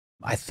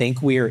I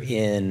think we're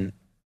in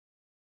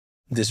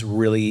this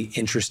really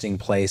interesting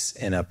place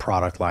in a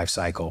product life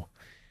cycle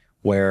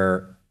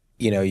where,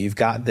 you've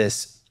got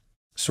this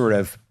sort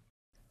of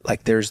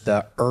like there's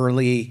the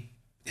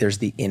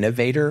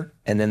innovator,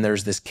 and then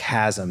there's this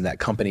chasm that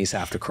companies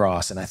have to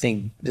cross. And I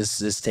think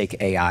this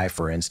take AI,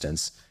 for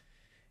instance.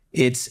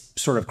 It's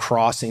sort of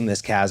crossing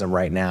this chasm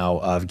right now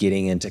of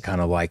getting into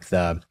kind of like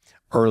the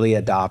early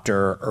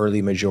adopter,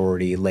 early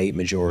majority, late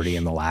majority,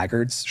 and the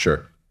laggards.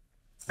 Sure.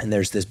 And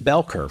there's this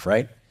bell curve,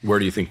 right? Where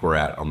do you think we're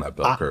at on that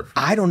bell curve?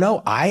 I don't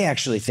know. I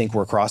actually think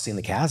we're crossing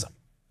the chasm,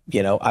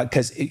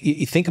 because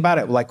you think about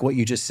it, like what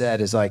you just said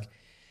is like,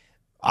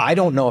 I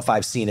don't know if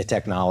I've seen a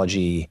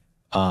technology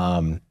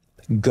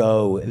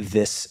go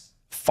this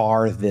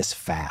far, this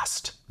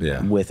fast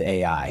with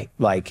AI.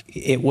 Like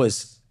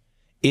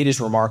it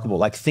is remarkable.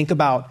 Like think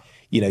about,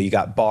 you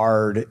got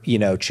Bard,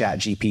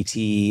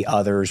 ChatGPT,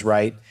 others,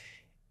 right?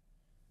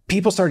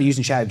 People started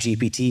using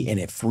ChatGPT and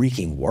it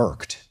freaking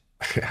worked.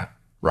 Yeah,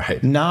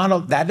 right.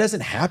 That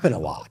doesn't happen a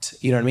lot.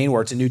 You know what I mean?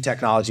 Where it's a new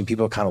technology and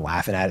people are kind of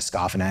laughing at it,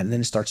 scoffing at it, and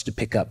then it starts to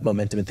pick up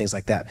momentum and things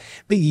like that.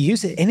 But you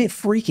use it and it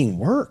freaking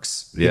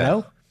works, you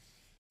know?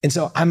 And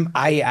so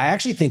I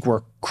actually think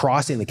we're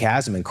crossing the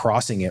chasm and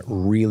crossing it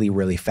really,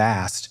 really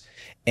fast.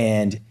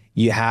 And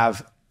you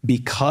have,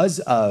 because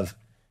of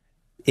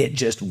it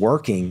just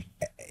working,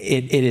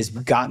 it has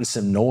gotten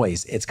some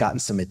noise, it's gotten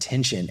some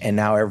attention. And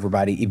now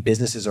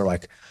businesses are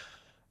like,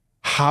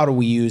 how do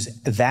we use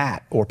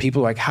that? Or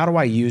people are like, how do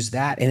I use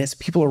that? And it's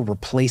people are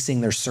replacing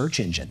their search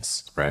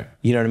engines. Right.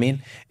 You know what I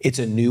mean? It's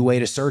a new way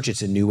to search.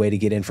 It's a new way to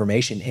get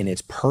information, and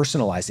it's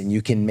personalized, and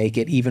you can make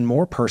it even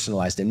more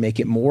personalized and make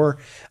it more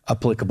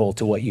applicable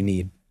to what you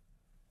need.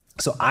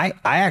 So I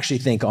actually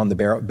think on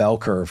the bell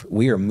curve,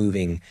 we are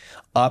moving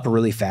up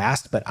really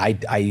fast, but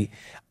I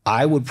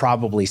would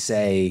probably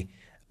say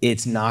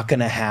it's not going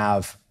to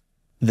have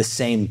the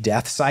same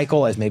death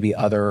cycle as maybe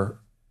other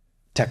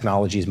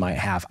technologies might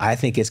have. I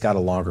think it's got a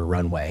longer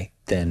runway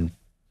than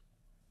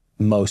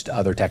most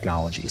other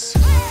technologies.